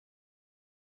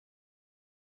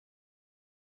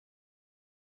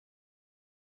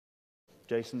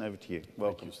Jason, over to you.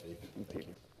 Welcome. Thank you, Steve. Thank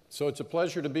you. So it's a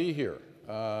pleasure to be here.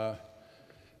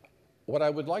 What I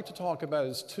would like to talk about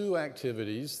is two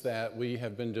activities that we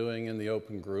have been doing in the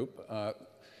Open Group.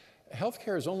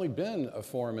 Healthcare has only been a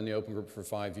forum in the Open Group for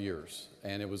 5 years,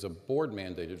 and it was a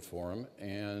board-mandated forum,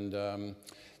 and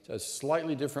it's a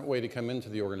slightly different way to come into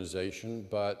the organization,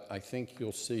 but I think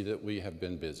you'll see that we have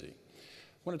been busy.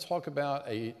 I want to talk about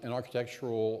an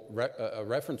architectural, a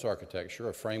reference architecture,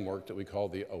 a framework that we call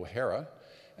the O-HERA,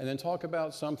 and then talk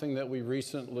about something that we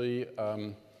recently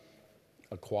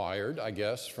acquired, I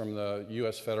guess, from the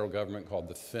US federal government called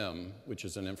the FIM, which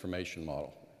is an information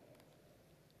model.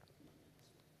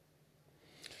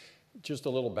 Just a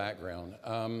little background.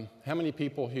 How many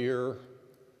people here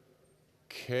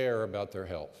care about their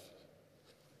health?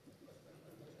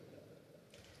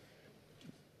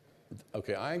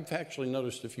 Okay, I've actually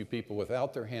noticed a few people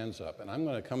without their hands up, and I'm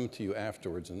going to come to you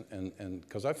afterwards, and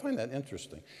because I find that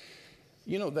interesting.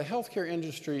 You know, the healthcare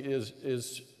industry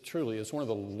is truly, it's one of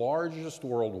the largest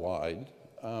worldwide.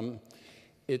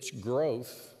 Its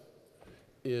growth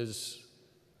is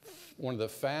one of the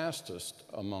fastest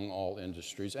among all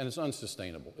industries, and it's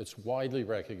unsustainable. It's widely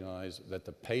recognized that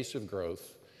the pace of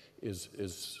growth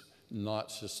is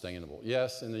not sustainable.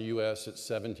 Yes, in the US, it's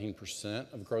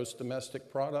 17% of gross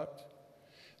domestic product,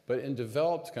 but in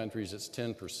developed countries, it's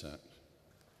 10%.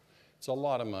 It's a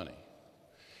lot of money.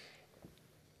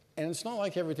 And it's not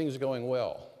like everything's going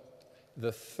well.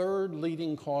 The third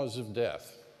leading cause of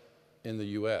death in the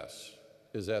US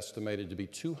is estimated to be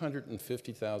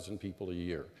 250,000 people a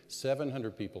year,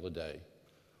 700 people a day,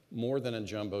 more than a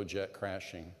jumbo jet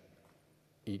crashing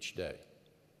each day.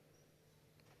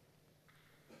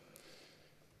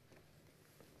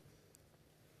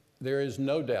 There is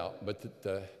no doubt but that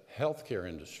the healthcare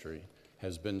industry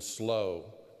has been slow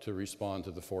to respond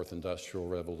to the fourth industrial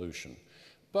revolution.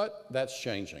 But that's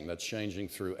changing. That's changing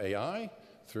through AI,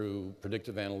 through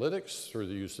predictive analytics, through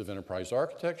the use of enterprise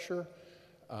architecture,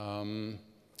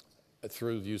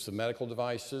 through the use of medical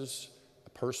devices,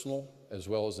 personal as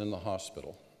well as in the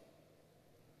hospital.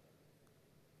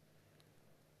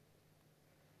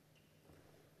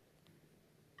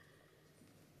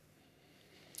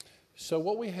 So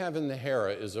what we have in the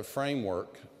HERA is a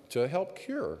framework to help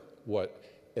cure what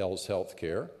ails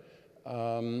healthcare.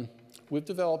 We've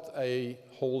developed a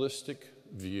holistic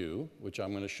view, which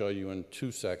I'm going to show you in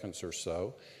 2 seconds or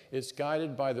so. It's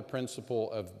guided by the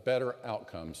principle of better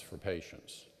outcomes for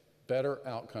patients, better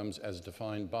outcomes as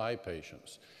defined by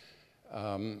patients.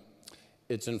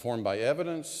 It's informed by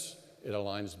evidence. It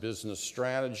aligns business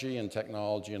strategy and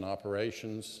technology and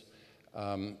operations.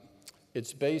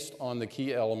 It's based on the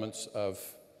key elements of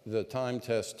the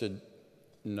time-tested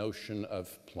notion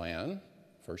of plan.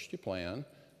 First you plan,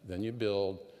 then you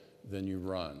build, then you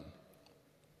run.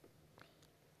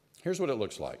 Here's what it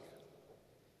looks like.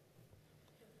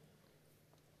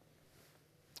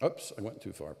 Oops, I went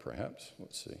too far perhaps.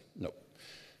 Let's see. Nope.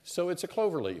 So it's a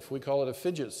clover leaf. We call it a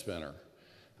fidget spinner.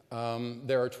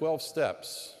 There are 12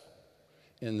 steps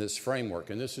in this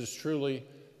framework, and this is truly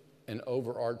an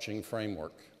overarching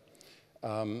framework.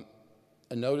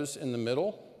 Notice in the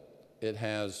middle, it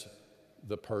has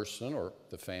the person or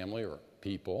the family or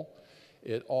people.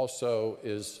 It also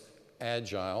is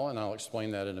agile, and I'll explain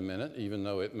that in a minute, even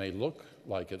though it may look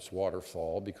like it's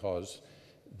waterfall because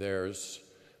there's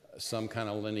some kind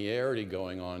of linearity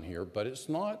going on here, but it's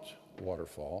not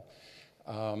waterfall.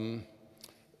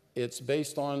 It's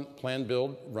based on plan,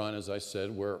 build, run, as I said,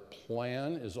 where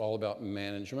plan is all about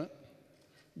management,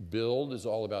 build is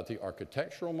all about the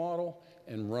architectural model,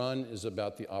 and run is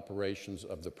about the operations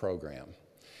of the program.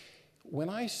 When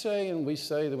I say, and we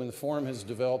say that when the forum has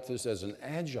developed this as an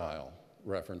agile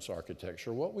reference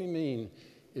architecture, what we mean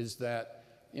is that,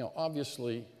 you know,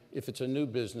 obviously, if it's a new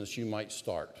business, you might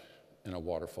start in a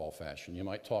waterfall fashion. You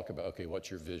might talk about, okay, what's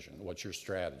your vision? What's your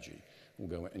strategy?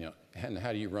 We'll go, you know, and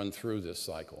how do you run through this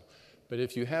cycle? But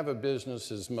if you have a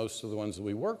business, as most of the ones that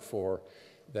we work for,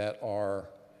 that are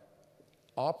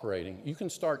operating, you can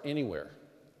start anywhere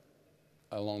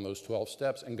along those 12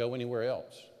 steps and go anywhere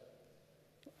else.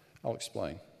 I'll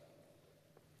explain.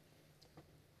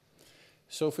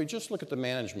 So if we just look at the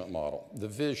management model, the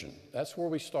vision, that's where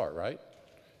we start, right?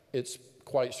 It's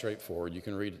quite straightforward. You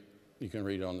can read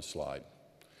it on the slide.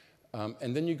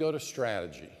 And then you go to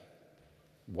strategy.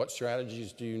 What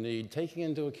strategies do you need? Taking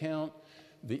into account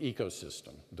the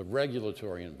ecosystem, the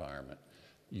regulatory environment,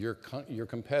 your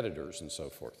competitors, and so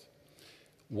forth.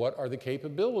 What are the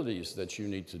capabilities that you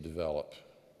need to develop?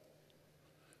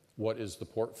 What is the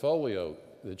portfolio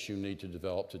that you need to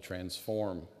develop to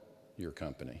transform your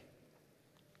company?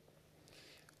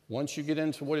 Once you get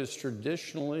into what is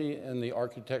traditionally in the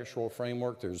architectural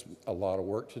framework, there's a lot of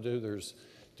work to do. There's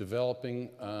developing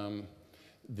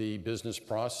the business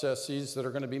processes that are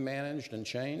going to be managed and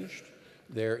changed.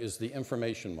 There is the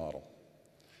information model.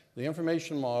 The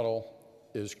information model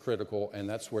is critical, and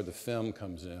that's where the FIM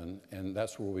comes in, and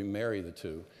that's where we marry the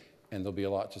two. And there'll be a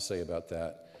lot to say about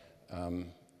that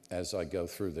as I go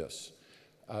through this.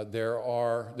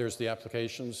 There's the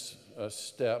applications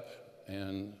step,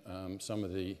 and some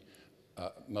of the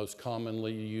most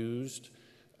commonly used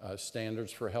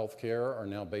standards for healthcare are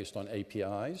now based on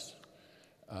APIs.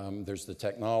 There's the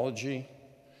technology.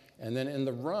 And then in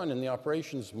the run, in the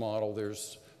operations model,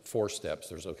 there's 4 steps.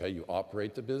 There's, okay, you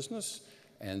operate the business,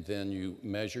 and then you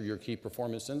measure your key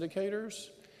performance indicators,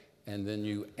 and then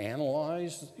you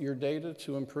analyze your data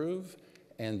to improve,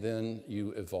 and then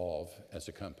you evolve as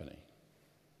a company.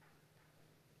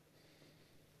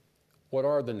 What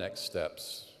are the next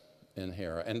steps in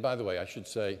HERA? And by the way, I should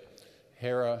say,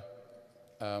 HERA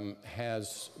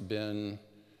has been,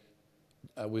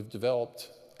 we've developed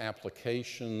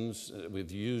applications,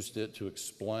 we've used it to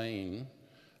explain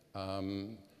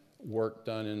work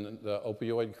done in the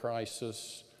opioid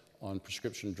crisis, on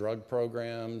prescription drug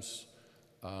programs,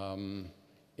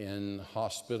 in a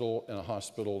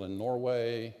hospital in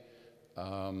Norway,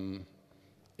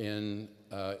 in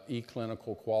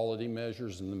e-clinical quality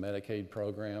measures in the Medicaid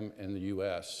program in the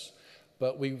US.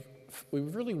 But we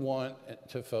really want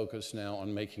to focus now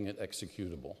on making it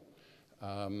executable.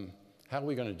 How are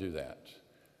we going to do that?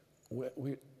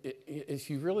 If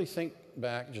you really think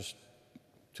back just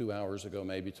 2 hours ago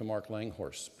maybe to Mark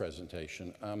Langhorst's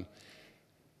presentation,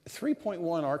 3.1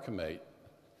 Archimate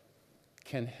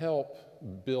can help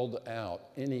build out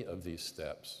any of these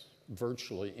steps,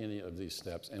 virtually any of these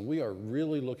steps. And we are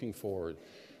really looking forward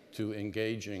to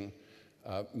engaging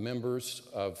members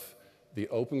of the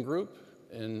open group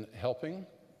in helping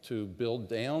to build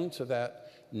down to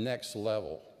that next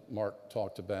level Mark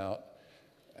talked about.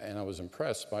 And I was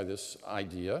impressed by this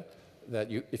idea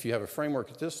that if you have a framework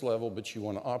at this level, but you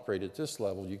want to operate at this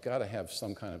level, you've got to have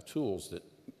some kind of tools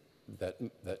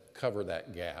that cover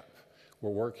that gap.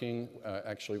 We're working,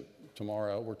 actually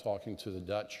tomorrow, we're talking to the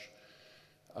Dutch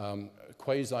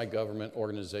quasi-government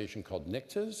organization called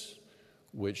NICTIS,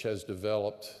 which has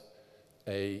developed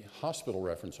a hospital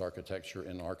reference architecture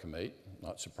in Archimate,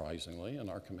 not surprisingly, in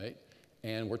Archimate.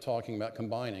 And we're talking about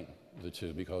combining the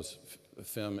two because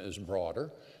FIM is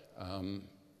broader.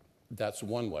 That's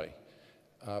one way.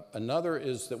 Another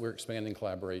is that we're expanding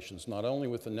collaborations, not only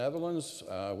with the Netherlands.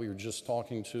 We were just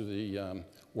talking to the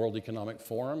World Economic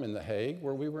Forum in The Hague,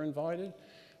 where we were invited,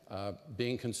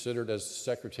 being considered as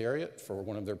secretariat for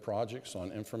one of their projects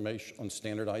on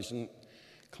standardizing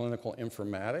clinical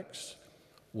informatics.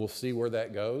 We'll see where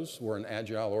that goes. We're an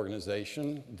Agile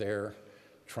organization. They're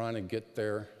trying to get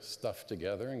their stuff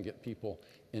together and get people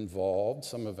involved.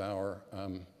 Some of our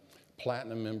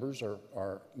Platinum members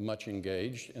are much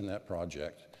engaged in that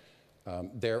project.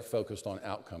 They're focused on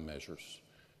outcome measures,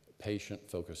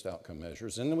 patient-focused outcome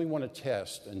measures. And then we want to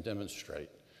test and demonstrate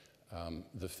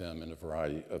the FIM in a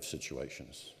variety of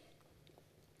situations.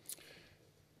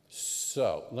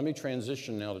 So let me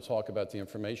transition now to talk about the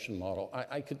information model.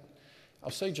 I'll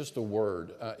say just a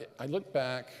word. I look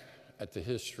back at the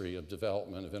history of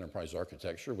development of enterprise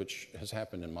architecture, which has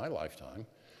happened in my lifetime.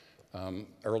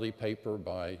 Early paper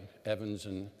by Evans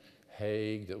and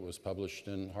Haig that was published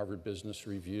in Harvard Business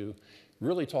Review,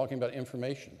 really talking about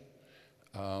information.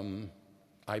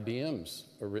 IBM's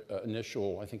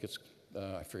initial, I think it's,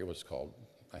 I forget what it's called.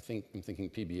 I'm thinking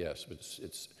PBS, but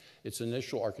it's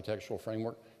initial architectural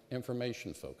framework,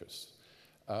 information focus.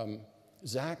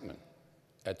 Zachman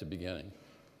at the beginning,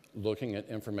 looking at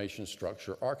information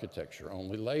structure architecture,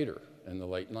 only later in the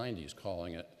late 90s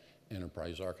calling it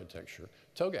enterprise architecture.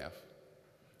 TOGAF,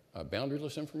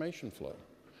 boundaryless information flow.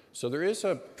 So there is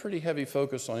a pretty heavy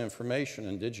focus on information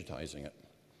and digitizing it.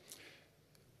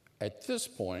 At this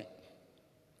point,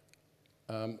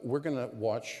 we're going to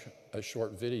watch a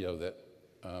short video that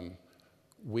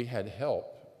we had help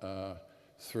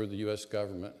through the US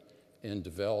government in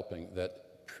developing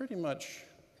that pretty much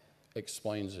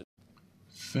explains it.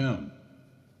 FIM,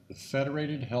 the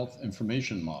Federated Health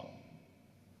Information Model.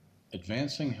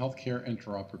 Advancing healthcare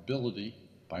interoperability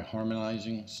by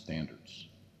harmonizing standards.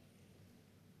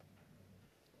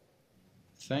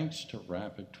 Thanks to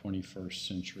rapid 21st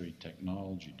century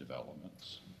technology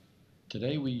developments,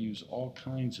 today we use all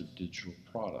kinds of digital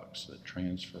products that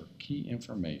transfer key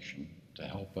information to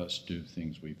help us do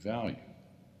things we value,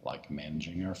 like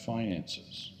managing our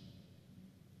finances,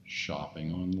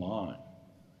 shopping online,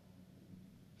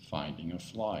 finding a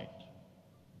flight,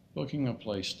 booking a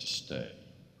place to stay,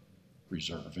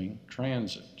 reserving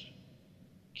transit,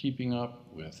 keeping up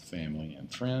with family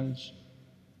and friends,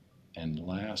 and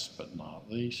last but not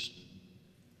least,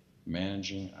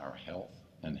 managing our health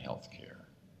and healthcare.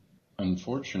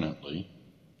 Unfortunately,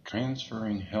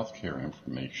 transferring healthcare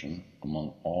information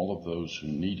among all of those who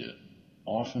need it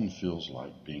often feels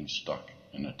like being stuck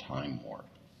in a time warp.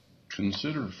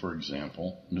 Consider, for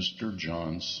example, Mr.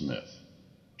 John Smith.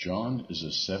 John is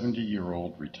a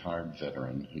 70-year-old retired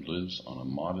veteran who lives on a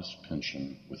modest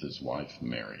pension with his wife,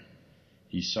 Mary.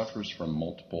 He suffers from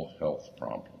multiple health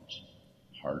problems: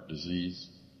 heart disease,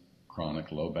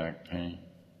 chronic low back pain,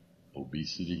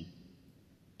 obesity,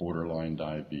 borderline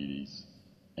diabetes,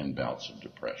 and bouts of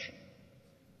depression.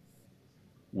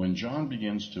 When John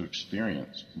begins to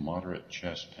experience moderate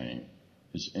chest pain,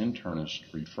 his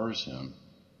internist refers him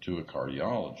to a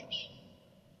cardiologist.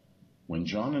 When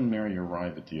John and Mary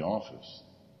arrive at the office,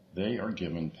 they are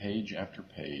given page after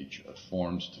page of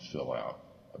forms to fill out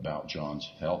about John's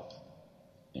health,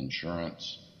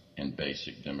 insurance, and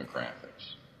basic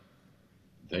demographics.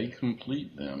 They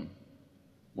complete them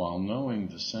while knowing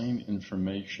the same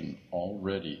information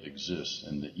already exists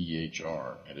in the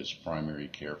EHR at his primary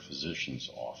care physician's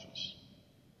office.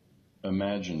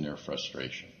 Imagine their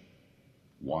frustration.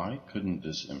 Why couldn't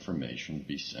this information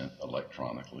be sent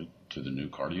electronically to the new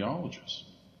cardiologist?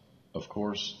 Of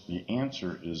course, the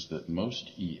answer is that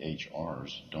most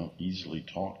EHRs don't easily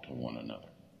talk to one another.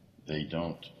 They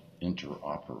don't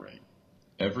interoperate.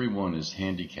 Everyone is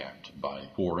handicapped by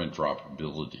poor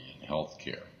interoperability in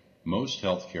healthcare. Most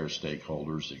healthcare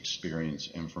stakeholders experience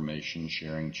information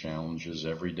sharing challenges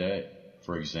every day.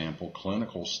 For example,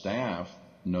 clinical staff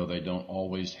know they don't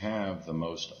always have the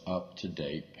most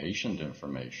up-to-date patient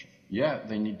information, yet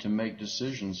they need to make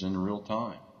decisions in real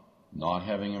time. Not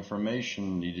having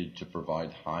information needed to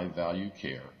provide high-value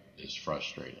care is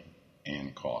frustrating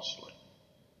and costly.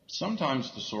 Sometimes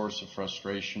the source of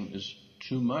frustration is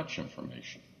too much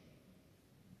information.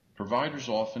 Providers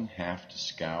often have to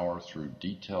scour through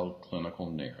detailed clinical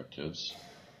narratives,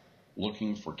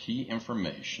 looking for key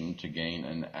information to gain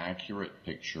an accurate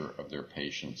picture of their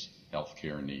patients'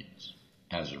 healthcare needs.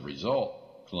 As a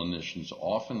result, clinicians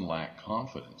often lack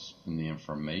confidence in the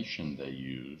information they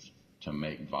use to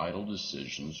make vital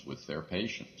decisions with their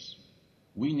patients.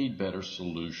 We need better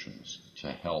solutions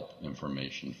to help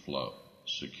information flow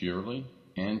securely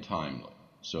and timely,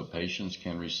 so patients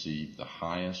can receive the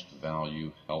highest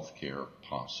value healthcare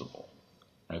possible.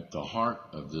 At the heart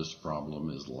of this problem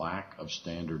is lack of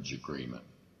standards agreement.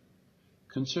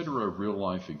 Consider a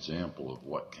real-life example of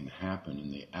what can happen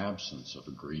in the absence of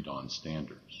agreed-on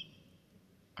standards.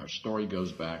 Our story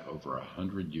goes back over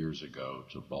 100 years ago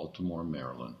to Baltimore,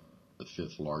 Maryland, the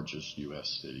fifth largest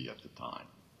U.S. city at the time.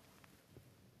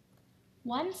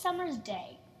 One summer's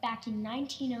day, back in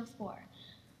 1904,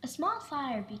 a small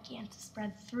fire began to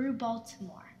spread through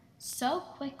Baltimore so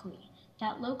quickly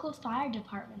that local fire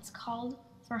departments called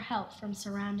for help from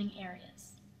surrounding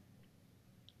areas.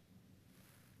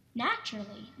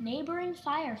 Naturally, neighboring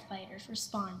firefighters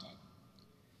responded.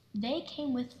 They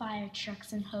came with fire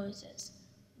trucks and hoses,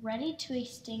 ready to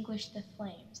extinguish the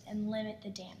flames and limit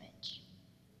the damage.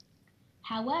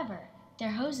 However,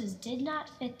 their hoses did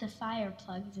not fit the fire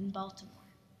plugs in Baltimore.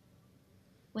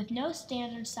 With no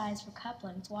standard size for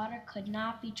couplings, water could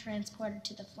not be transported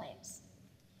to the flames.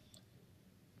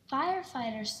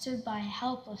 Firefighters stood by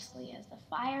helplessly as the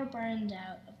fire burned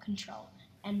out of control,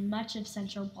 and much of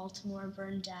central Baltimore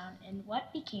burned down in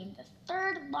what became the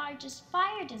third largest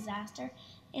fire disaster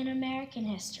in American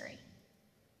history.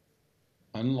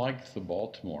 Unlike the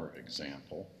Baltimore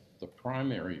example, the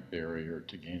primary barrier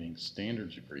to gaining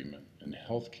standards agreement in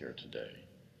healthcare today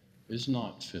is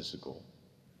not physical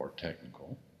or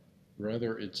technical.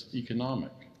 Rather, it's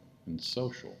economic and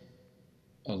social.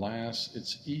 Alas,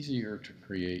 it's easier to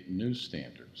create new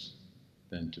standards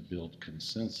than to build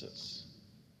consensus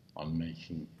on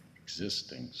making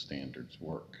existing standards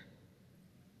work.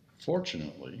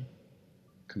 Fortunately,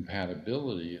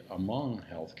 compatibility among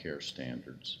healthcare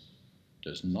standards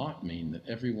does not mean that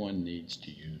everyone needs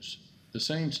to use the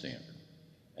same standard.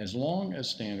 As long as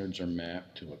standards are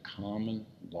mapped to a common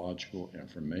logical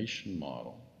information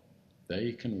model,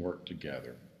 they can work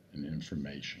together and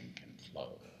information can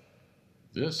flow.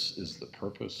 This is the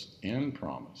purpose and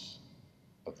promise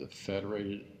of the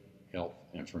Federated Health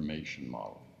Information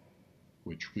Model,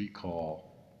 which we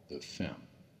call the FIM.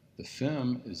 The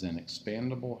FIM is an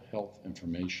expandable health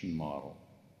information model,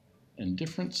 and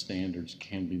different standards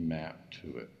can be mapped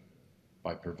to it.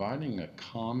 By providing a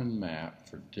common map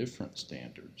for different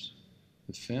standards,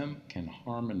 the FIM can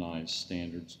harmonize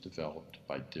standards developed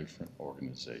by different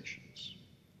organizations.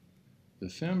 The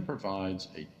FIM provides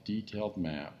a detailed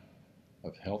map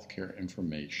of healthcare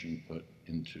information put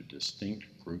into distinct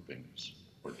groupings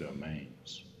or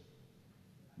domains.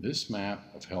 This map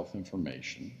of health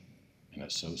information and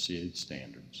associated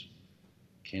standards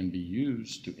can be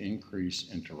used to increase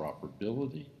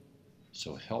interoperability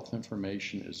so health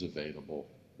information is available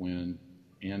when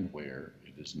and where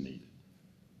it is needed.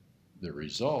 The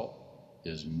result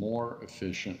is more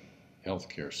efficient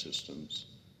healthcare systems,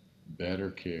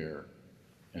 better care,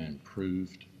 and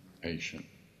improved patient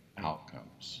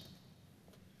outcomes,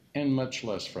 and much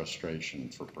less frustration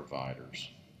for providers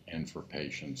and for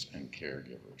patients and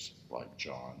caregivers like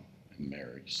John and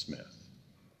Mary Smith.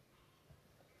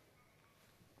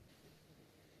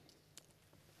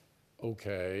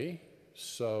 Okay,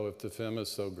 so if the FIM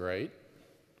is so great,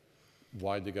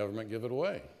 why'd the government give it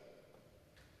away?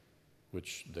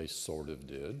 Which they sort of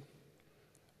did.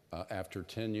 After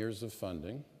 10 years of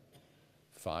funding,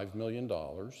 $5 million,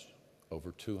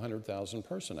 over 200,000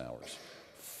 person hours.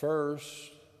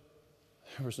 First,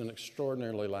 there was an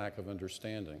extraordinary lack of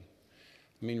understanding.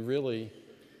 I mean, really,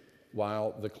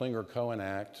 while the Klinger-Cohen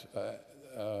Act,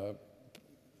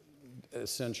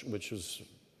 which was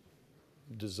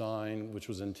designed, which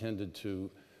was intended to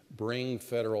bring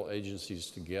federal agencies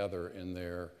together in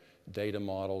their data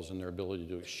models and their ability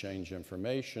to exchange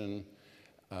information,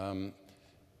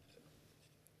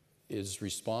 is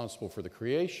responsible for the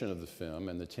creation of the FIM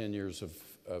and the 10 years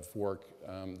of work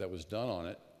that was done on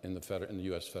it in the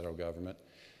US federal government.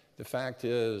 The fact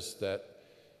is that,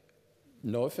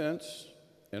 no offense,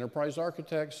 enterprise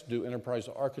architects do enterprise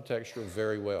architecture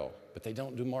very well, but they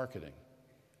don't do marketing.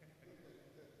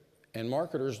 And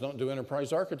marketers don't do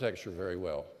enterprise architecture very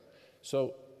well.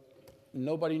 So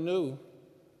nobody knew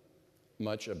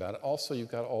much about it. Also,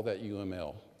 you've got all that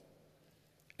UML,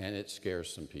 and it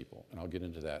scares some people, and I'll get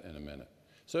into that in a minute.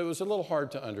 So it was a little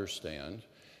hard to understand.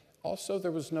 Also,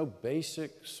 there was no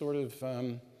basic sort of,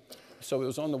 so it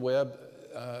was on the web.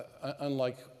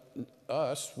 Unlike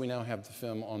us, we now have the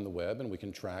FIM on the web, and we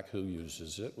can track who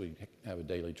uses it. We have a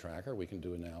daily tracker. We can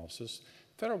do analysis.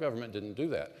 Federal government didn't do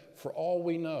that. For all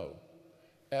we know,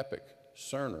 Epic,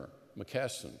 Cerner,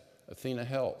 McKesson, Athena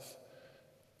Health,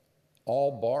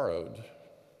 all borrowed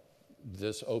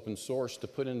this open source to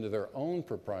put into their own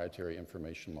proprietary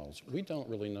information models. We don't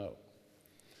really know.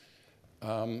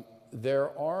 There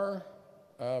were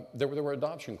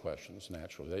adoption questions,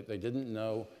 naturally. They didn't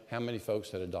know how many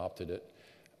folks had adopted it.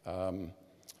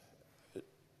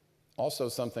 Also,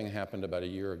 something happened about a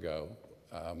year ago.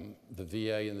 The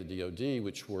VA and the DoD,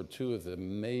 which were two of the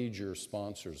major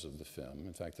sponsors of the FIM,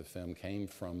 in fact, the FIM came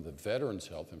from the Veterans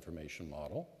Health Information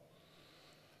Model.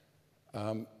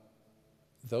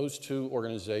 Those two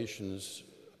organizations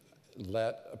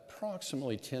let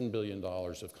approximately $10 billion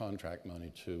of contract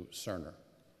money to Cerner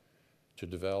to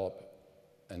develop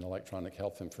an electronic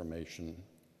health information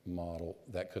model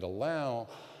that could allow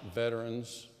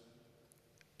veterans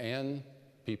and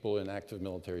people in active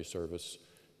military service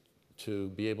to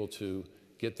be able to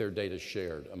get their data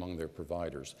shared among their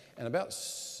providers. And about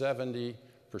 70%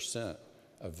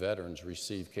 of veterans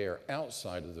receive care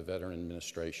outside of the Veteran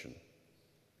Administration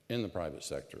in the private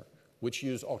sector, which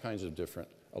use all kinds of different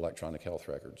electronic health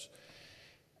records.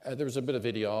 There was a bit of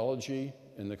ideology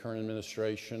in the current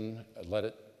administration. Let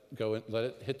it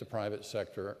hit the private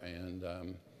sector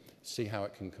and see how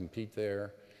it can compete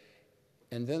there.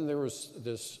 And then there is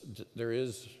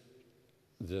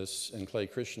this, in Clay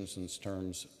Christensen's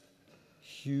terms,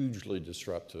 hugely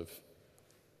disruptive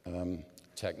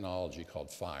technology called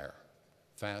FHIR,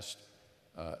 Fast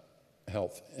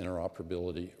Health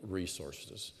Interoperability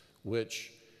Resources,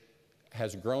 which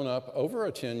has grown up over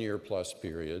a 10-year plus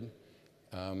period.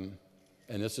 And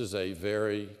this is a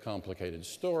very complicated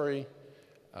story,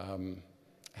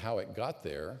 how it got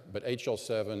there, but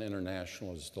HL7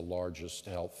 International is the largest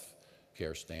health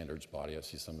care standards body. I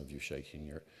see some of you shaking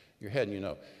your head, and you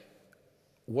know.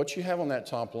 What you have on that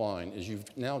top line is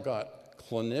you've now got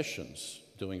clinicians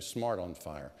doing SMART on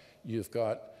FHIR. You've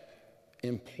got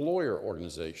employer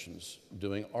organizations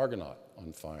doing Argonaut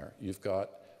on FHIR. You've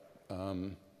got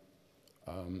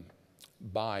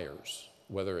buyers,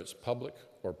 whether it's public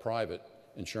or private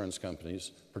insurance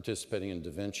companies participating in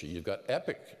Da Vinci. You've got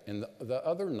Epic and the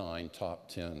other 9 top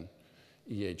 10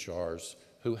 EHRs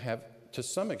who have, to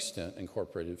some extent,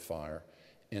 incorporated FHIR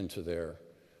into their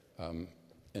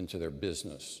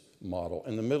business model.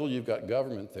 In the middle, you've got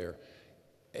government there.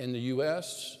 In the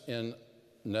US, in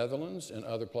Netherlands, and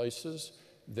other places,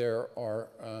 there are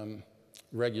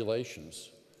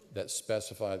regulations that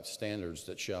specify standards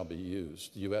that shall be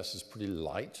used. The US is pretty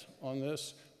light on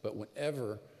this, but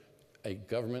whenever a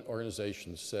government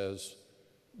organization says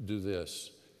do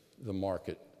this, the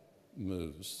market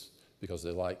moves because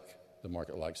the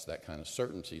market likes that kind of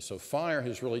certainty. So fire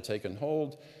has really taken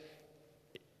hold.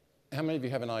 How many of you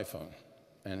have an iPhone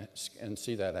and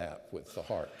see that app with the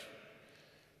heart?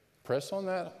 Press on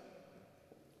that.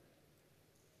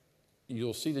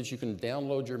 You'll see that you can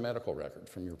download your medical record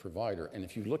from your provider. And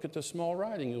if you look at the small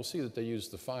writing, you'll see that they use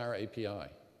the Fire API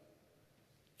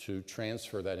to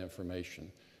transfer that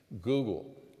information.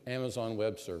 Google, Amazon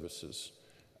Web Services,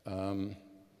 and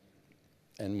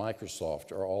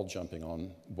Microsoft are all jumping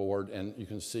on board. And you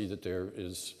can see that there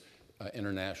is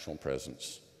international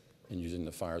presence in using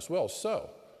the Fire as well.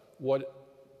 So what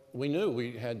we knew,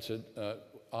 we had to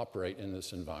operate in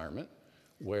this environment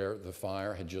where the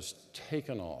Fire had just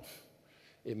taken off.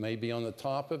 It may be on the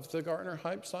top of the Gartner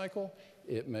hype cycle.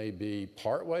 It may be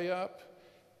partway up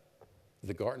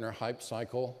the Gartner hype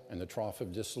cycle and the trough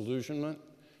of disillusionment,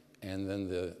 and then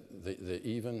the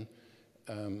even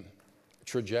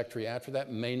trajectory after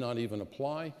that may not even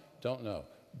apply. Don't know.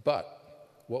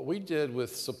 But what we did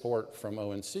with support from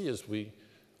ONC is we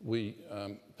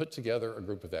put together a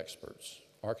group of experts,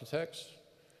 architects,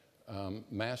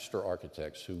 master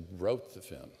architects who wrote the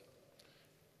FIM,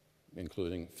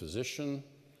 including physician,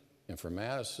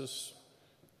 informaticists,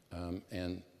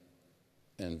 and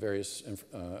various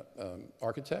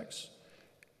architects,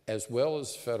 as well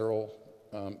as federal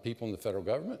people in the federal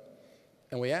government.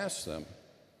 And we asked them,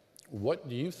 what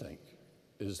do you think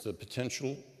is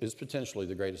potentially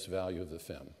the greatest value of the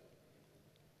FIM?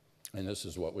 And this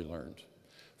is what we learned.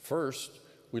 First,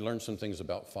 we learned some things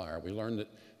about fire. We learned that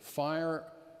fire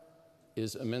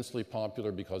is immensely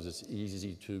popular because it's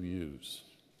easy to use.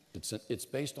 It's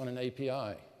based on an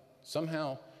API.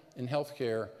 Somehow, in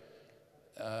healthcare,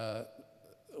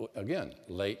 again,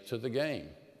 late to the game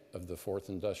of the fourth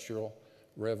industrial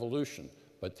revolution.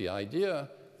 But the idea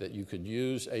that you could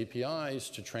use APIs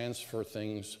to transfer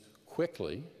things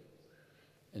quickly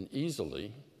and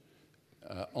easily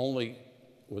only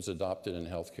was adopted in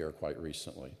healthcare quite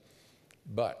recently.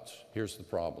 But here's the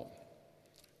problem.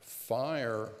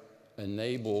 Fire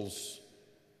enables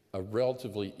a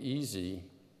relatively easy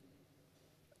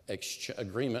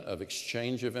agreement of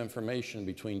exchange of information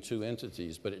between two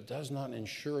entities, but it does not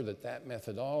ensure that that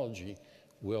methodology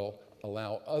will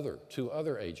allow two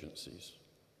other agencies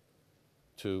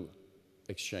to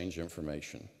exchange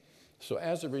information. So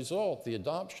as a result, the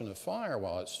adoption of fire,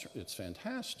 while it's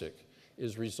fantastic,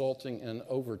 is resulting in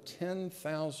over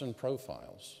 10,000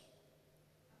 profiles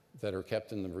that are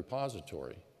kept in the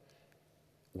repository.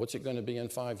 What's it going to be in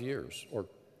 5 years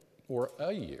or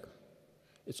a year?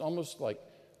 It's almost like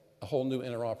a whole new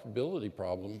interoperability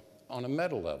problem on a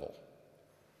meta level.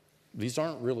 These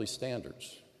aren't really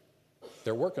standards.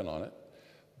 They're working on it,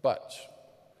 but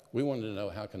we wanted to know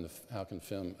how can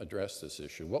FIM address this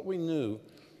issue. What we knew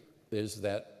is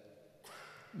that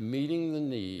meeting the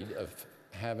need of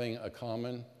having a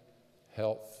common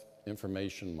health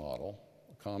information model,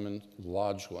 a common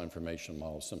logical information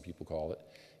model, some people call it,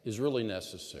 is really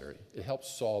necessary. It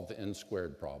helps solve the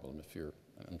n-squared problem,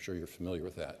 I'm sure you're familiar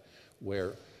with that,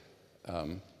 where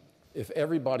if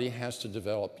everybody has to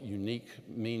develop unique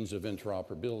means of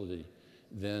interoperability,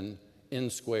 then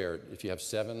n-squared, if you have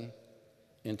 7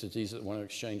 entities that want to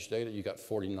exchange data, you got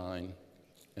 49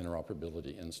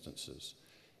 interoperability instances.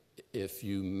 If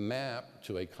you map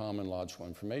to a common logical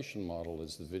information model,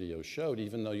 as the video showed,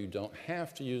 even though you don't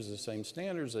have to use the same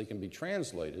standards, they can be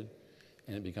translated,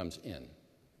 and it becomes N,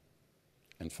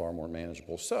 and far more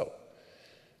manageable. So,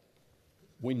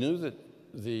 we knew that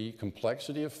the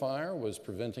complexity of fire was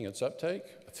preventing its uptake,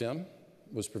 FIM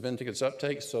was preventing its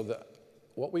uptake, so that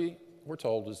what we were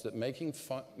told is that making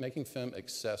FIM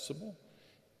accessible,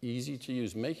 easy to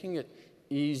use, making it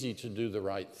easy to do the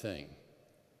right thing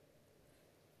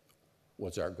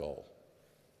was our goal.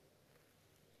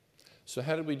 So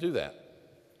how did we do that?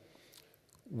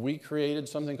 We created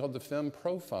something called the FIM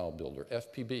Profile Builder,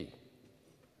 FPB.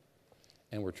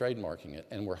 And we're trademarking it,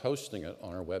 and we're hosting it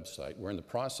on our website. We're in the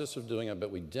process of doing it,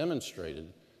 but we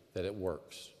demonstrated that it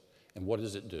works. And what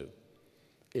does it do?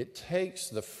 It takes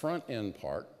the front end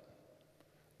part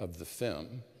of the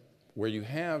FIM, where you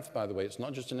have, by the way, it's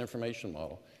not just an information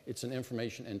model, it's an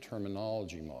information and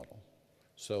terminology model.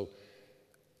 So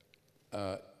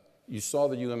you saw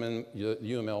the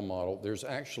UML model. There's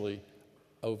actually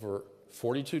over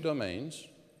 42 domains,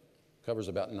 covers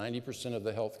about 90% of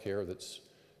the healthcare that's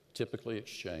typically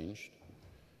exchanged.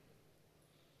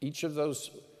 Each of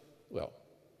those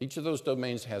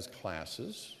domains has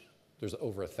classes. There's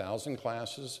over 1,000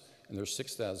 classes, and there's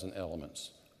 6,000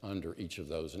 elements under each of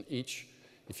those. And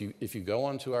if you go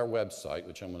onto our website,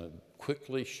 which I'm going to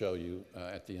quickly show you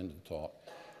at the end of the talk,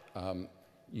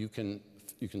 You can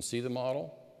see the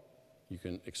model, you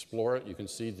can explore it, you can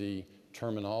see the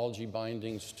terminology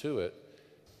bindings to it.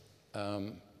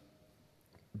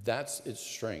 That's its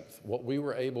strength. What we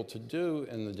were able to do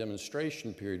in the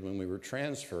demonstration period when we were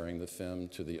transferring the FIM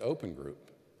to the open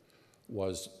group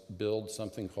was build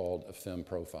something called a FIM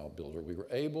profile builder. We were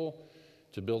able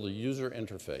to build a user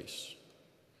interface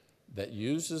that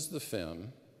uses the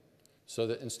FIM so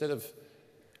that instead of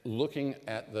looking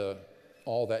at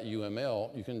all that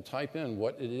UML, you can type in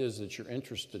what it is that you're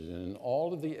interested in, and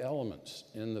all of the elements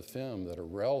in the FIM that are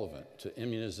relevant to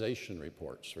immunization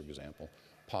reports, for example,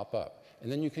 pop up.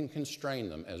 And then you can constrain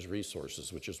them as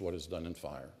resources, which is what is done in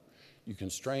FHIR. You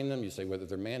constrain them, you say whether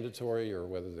they're mandatory or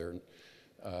whether they're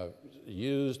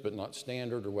used but not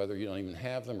standard, or whether you don't even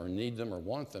have them or need them or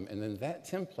want them, and then that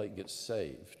template gets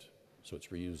saved, so it's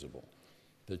reusable.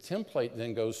 The template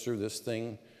then goes through this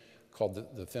thing called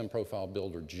the FIM Profile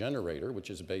Builder Generator, which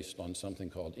is based on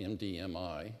something called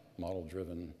MDMI,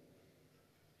 model-driven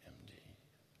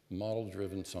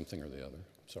something or the other,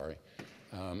 sorry.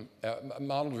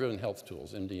 Model-driven health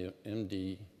tools,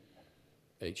 MDHT,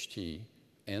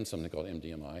 and something called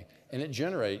MDMI, and it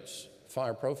generates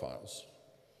FHIR profiles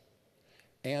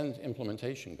and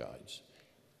implementation guides.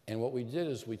 And what we did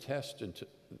is we tested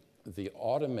the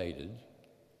automated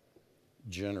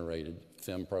generated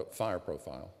FHIR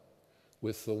profile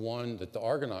with the one that the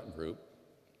Argonaut group,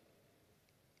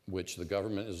 which the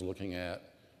government is looking at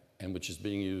and which is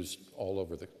being used all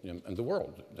over the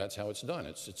world. That's how it's done.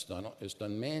 It's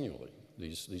done manually.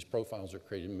 These profiles are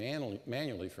created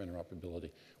manually for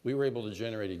interoperability. We were able to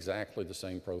generate exactly the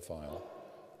same profile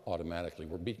automatically.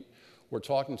 We're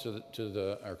talking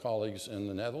to our colleagues in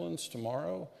the Netherlands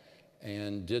tomorrow,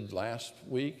 and did last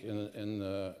week in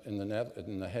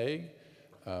The Hague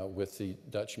with the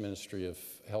Dutch Ministry of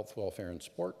Health, Welfare, and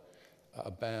Sport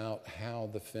about how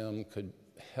the FIM could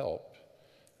help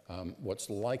what's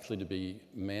likely to be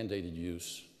mandated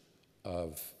use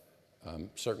of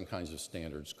certain kinds of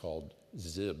standards called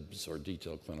ZIBs, or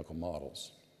detailed clinical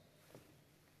models.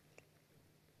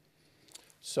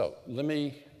 So let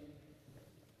me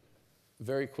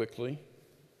very quickly,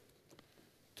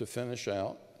 to finish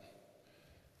out,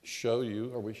 show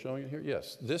you, are we showing it here?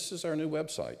 Yes, this is our new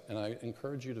website, and I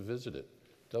encourage you to visit it,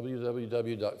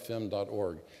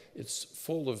 www.fim.org. It's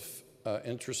full of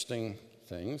interesting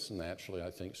things, naturally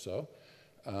I think so.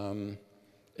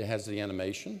 It has the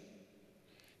animation,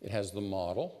 it has the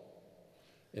model,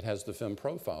 it has the FIM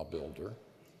profile builder,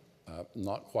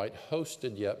 not quite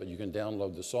hosted yet, but you can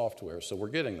download the software, so we're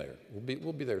getting there.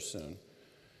 We'll be there soon.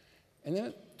 And then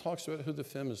it talks about who the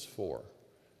FIM is for.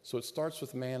 So it starts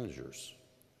with managers.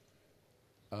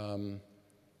 And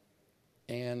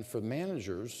for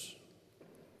managers,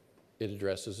 it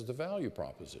addresses the value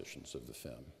propositions of the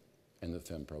FIM and the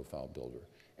FIM profile builder.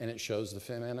 And it shows the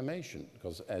FIM animation,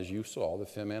 because as you saw, the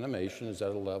FIM animation is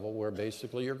at a level where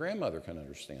basically your grandmother can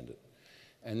understand it.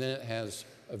 And then it has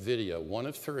a video, 1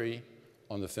 of 3,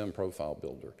 on the FIM profile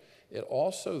builder. It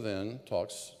also then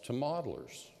talks to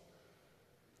modelers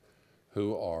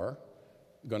who are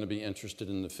going to be interested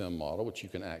in the FIM model, which you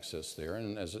can access there.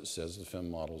 And as it says, the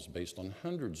FIM model is based on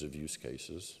hundreds of use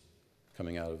cases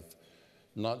coming out of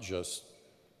not just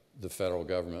the federal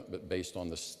government, but based on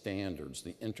the standards,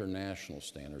 the international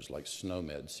standards like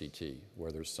SNOMED CT,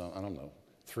 where there's some, I don't know,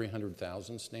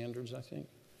 300,000 standards, I think.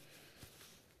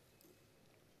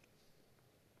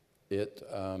 It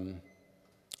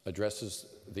addresses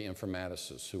the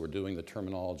informaticists who are doing the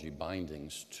terminology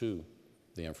bindings to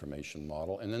the information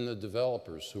model, and then the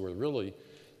developers who are really,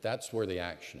 that's where the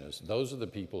action is. Those are the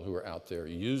people who are out there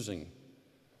using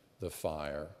the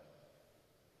FHIR.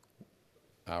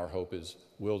 Our hope is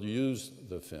we'll use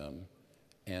the FIM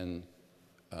and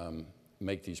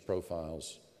make these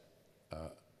profiles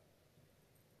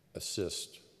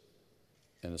assist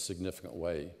in a significant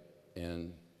way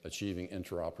in achieving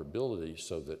interoperability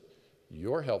so that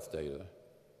your health data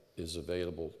is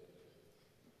available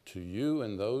to you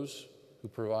and those who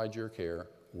provide your care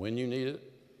when you need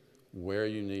it, where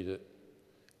you need it,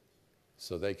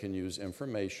 so they can use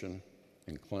information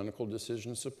and clinical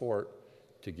decision support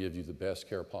to give you the best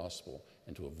care possible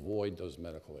and to avoid those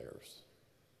medical errors,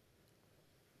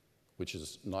 which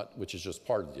is just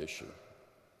part of the issue.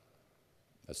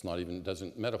 That's not even,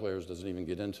 medical errors doesn't even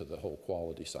get into the whole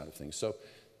quality side of things. So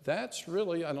that's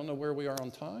really, I don't know where we are on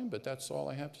time, but that's all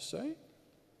I have to say.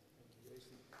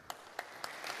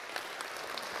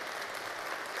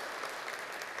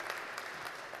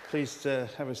 Please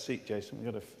have a seat, Jason.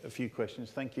 We've got a few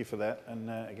questions. Thank you for that. And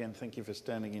again, thank you for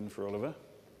standing in for Oliver.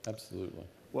 Absolutely.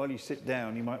 While you sit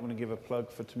down, you might want to give a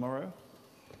plug for tomorrow.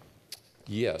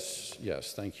 Yes,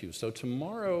 yes, thank you. So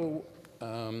tomorrow,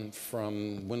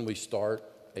 from when we start,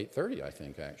 8:30, I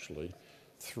think, actually,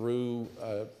 through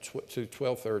to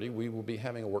 12:30, we will be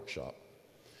having a workshop.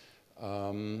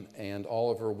 And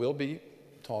Oliver will be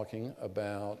talking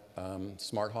about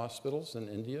smart hospitals in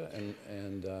India,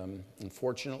 and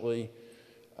unfortunately,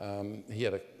 he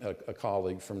had a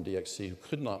colleague from DXC who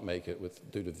could not make it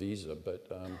due to visa, but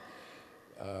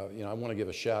you know, I want to give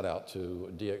a shout out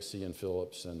to DXC and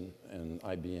Philips and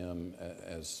IBM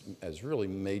as really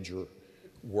major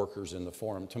workers in the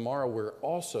forum. Tomorrow we're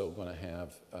also going to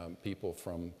have people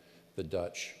from the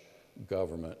Dutch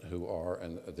government who are,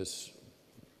 and this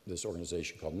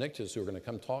organization called NICTIS, who are going to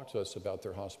come talk to us about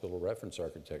their hospital reference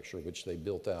architecture, which they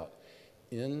built out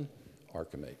in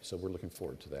Archimate. So we're looking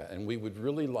forward to that. And we would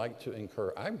really like to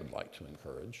encourage, I would like to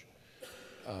encourage,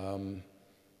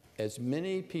 as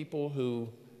many people who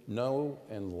know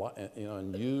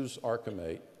and use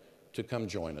Archimate to come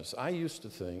join us. I used to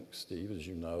think, Steve, as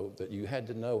you know, that you had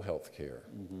to know healthcare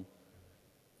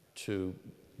to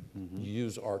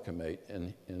use Archimate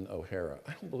in O-HERA.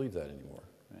 I don't believe that anymore.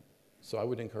 Right. So I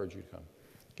would encourage you to come.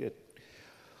 Good.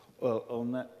 Well,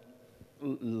 on that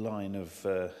line of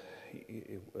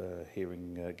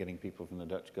getting people from the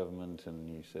Dutch government, and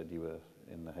you said you were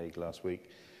in The Hague last week.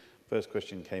 First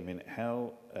question came in,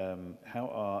 how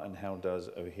are and how does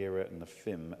O-HERA and the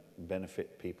FIM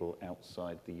benefit people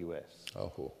outside the US? Oh,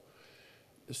 cool.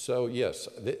 So yes,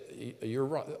 you're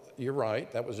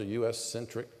right. That was a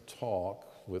US-centric talk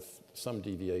with some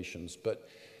deviations. But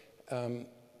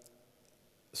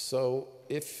so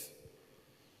if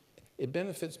it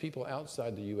benefits people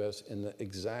outside the US in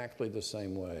exactly the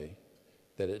same way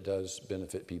that it does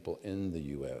benefit people in the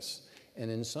US. And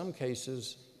in some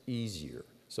cases, easier.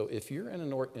 So if you're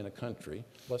in a country,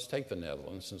 let's take the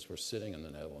Netherlands, since we're sitting in the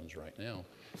Netherlands right now,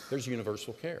 there's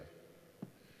universal care.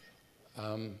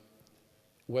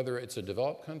 Whether it's a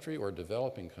developed country or a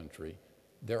developing country,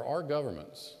 there are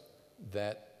governments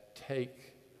that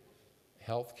take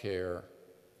health care,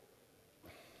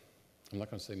 I'm not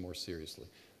going to say more seriously,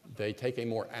 they take a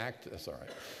more active,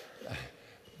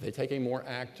 they take a more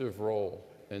active role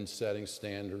in setting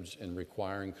standards and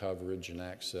requiring coverage and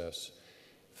access.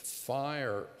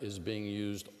 FHIR is being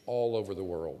used all over the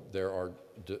world. There are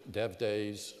dev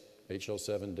days,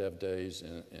 HL7 dev days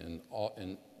in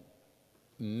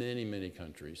many, many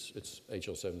countries.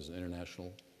 HL7 is an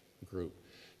international group.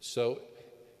 So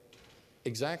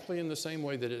exactly in the same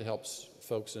way that it helps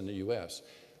folks in the US,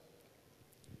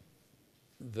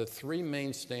 the three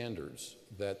main standards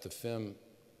that the FIM,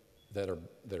 that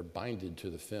are binded to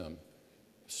the FIM,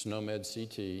 SNOMED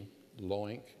CT,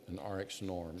 LOINC, and RX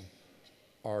norm,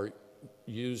 are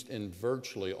used in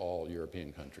virtually all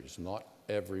European countries, not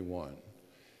every one.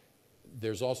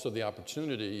 There's also the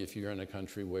opportunity, if you're in a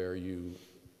country where you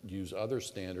use other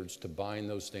standards, to bind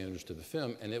those standards to the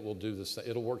FIM, and it will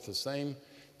it'll work the same,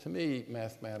 to me,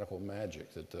 mathematical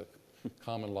magic that the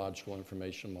Common Logical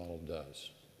Information Model does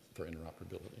for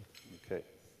interoperability. Okay,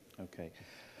 okay.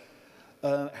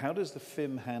 How does the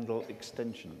FIM handle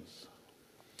extensions?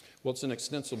 Well, it's an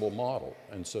extensible model,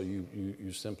 and so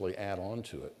you simply add on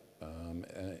to it.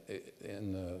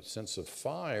 In the sense of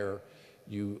FHIR,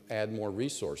 you add more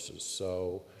resources.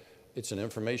 So it's an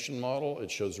information model.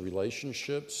 It shows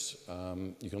relationships.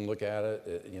 You can look at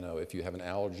it, you know, if you have an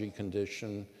allergy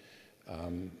condition,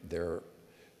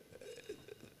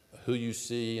 who you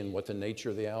see and what the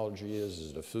nature of the allergy is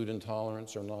it a food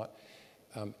intolerance or not?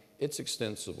 It's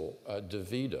extensible.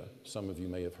 DaVita, some of you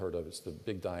may have heard of, it's the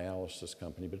big dialysis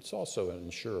company, but it's also an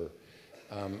insurer,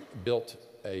 built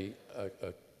a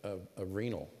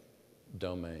renal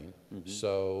domain.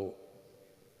 So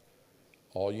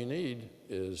all you need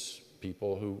is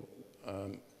people who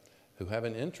have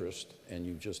an interest, and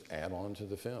you just add on to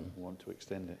the FIM. Want to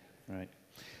extend it, right.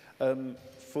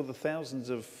 For the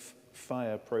thousands of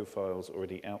FHIR profiles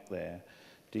already out there,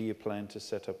 do you plan to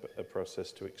set up a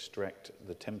process to extract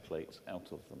the templates out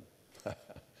of them?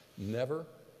 Never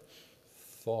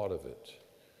thought of it.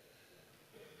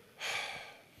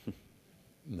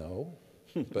 No,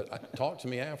 but talk to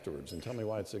me afterwards and tell me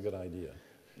why it's a good idea.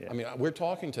 Yeah. I mean, we're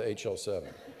talking to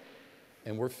HL7,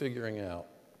 and we're figuring out,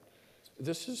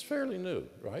 this is fairly new,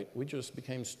 right? We just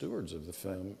became stewards of the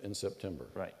FIM in September.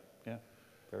 Right, yeah,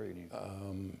 very new.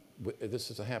 This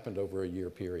has happened over a year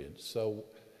period. So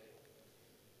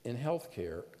in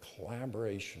healthcare,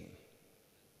 collaboration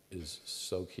is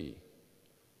so key.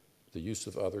 The use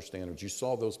of other standards. You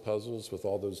saw those puzzles with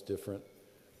all those different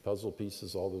puzzle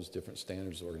pieces, all those different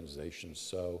standards organizations.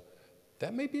 So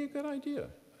that may be a good idea.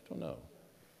 I don't know.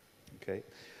 Okay.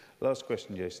 Last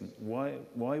question, Jason.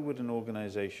 Why would an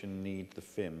organization need the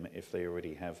FIM if they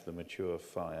already have the mature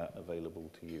fire available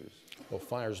to use? Well,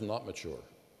 fire's not mature.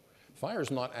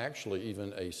 Fire's not actually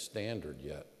even a standard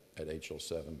yet at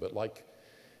HL7, but like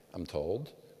I'm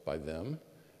told by them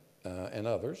and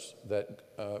others that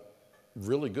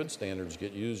really good standards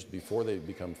get used before they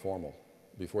become formal,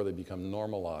 before they become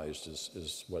normalized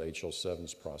is what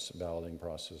HL7's balloting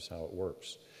process, how it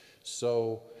works.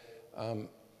 So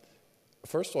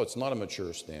first of all, it's not a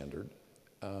mature standard.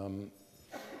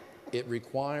 It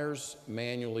requires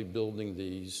manually building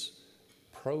these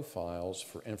profiles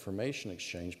for information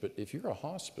exchange, but if you're a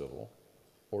hospital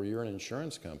or you're an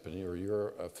insurance company or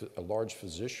you're a large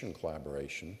physician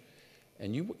collaboration,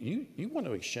 and you want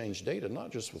to exchange data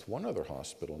not just with one other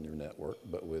hospital in your network,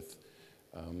 but with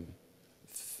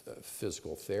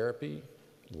physical therapy,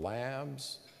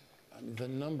 labs. I mean, the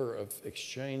number of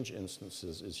exchange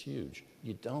instances is huge.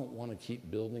 You don't want to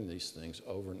keep building these things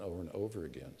over and over and over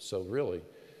again. So really,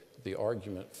 the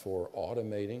argument for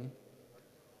automating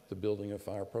the building of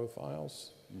fire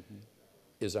profiles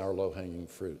is our low-hanging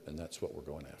fruit, and that's what we're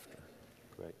going after.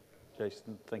 Great.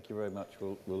 Jason, thank you very much.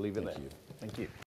 We'll leave it there. Thank you. Thank you.